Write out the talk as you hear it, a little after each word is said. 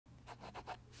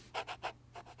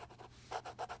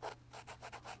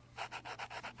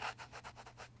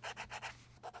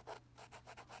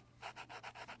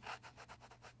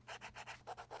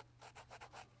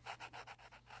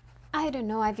I don't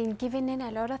know, I've been giving it a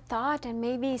lot of thought, and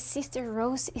maybe Sister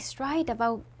Rose is right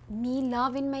about me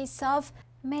loving myself.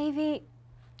 Maybe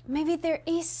there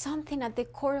is something at the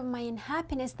core of my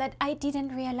unhappiness that I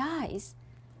didn't realize.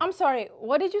 I'm sorry,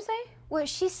 what did you say? Well,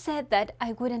 she said that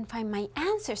I wouldn't find my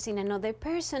answers in another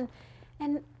person,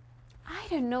 and I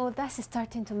don't know, that's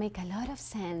starting to make a lot of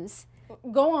sense.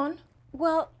 Go on.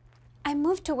 Well, I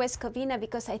moved to West Covina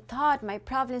because I thought my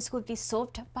problems would be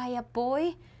solved by a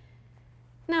boy.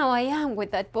 Now I am with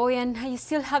that boy and I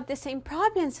still have the same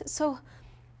problems, so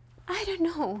I don't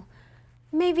know.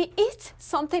 Maybe it's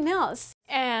something else.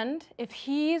 And if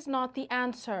he's not the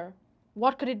answer,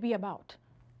 what could it be about?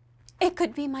 It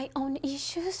could be my own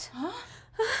issues. Huh?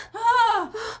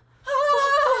 What's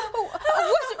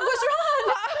wrong?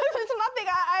 It's nothing.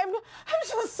 I'm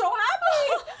just so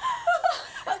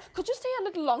happy. Could you stay a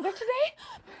little longer today?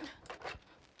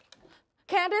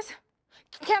 Candace,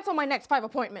 cancel my next 5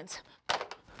 appointments.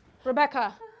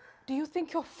 Rebecca, do you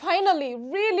think you're finally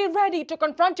really ready to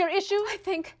confront your issues? I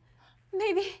think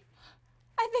yes,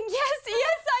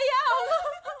 I am.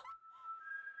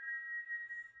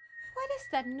 What is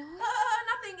that noise?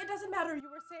 Nothing. It doesn't matter. You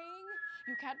were saying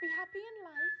you can't be happy in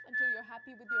life until you're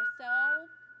happy with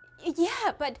yourself.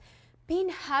 Yeah, but being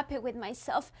happy with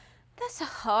myself, that's a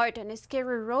hard and a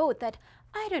scary road that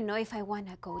I don't know if I want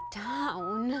to go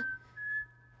down.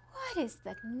 What is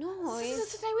that noise?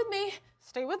 Stay with me.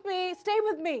 Stay with me. Stay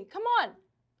with me. Come on.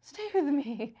 Stay with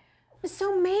me.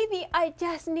 So maybe I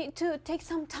just need to take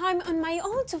some time on my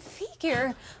own to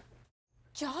figure.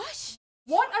 Josh?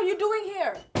 What are you doing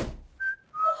here?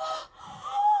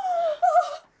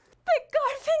 The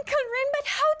Garfinkel ring, but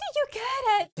how did you get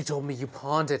it? You told me you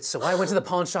pawned it, so I went to the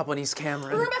pawn shop on East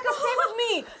Cameron. Rebecca, stay with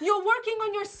me. You're working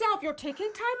on yourself. You're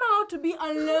taking time out to be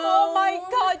alone. Oh my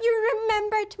God, you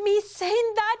remembered me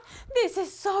saying that? This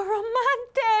is so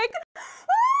romantic.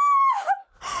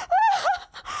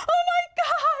 Oh my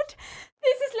God.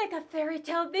 This is like a fairy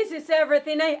tale. This is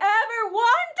everything I ever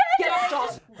wanted. Get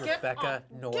off. Rebecca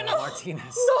Noel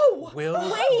Martinez. No. Will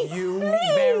Wait, you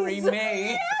please. marry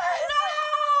me? Yes.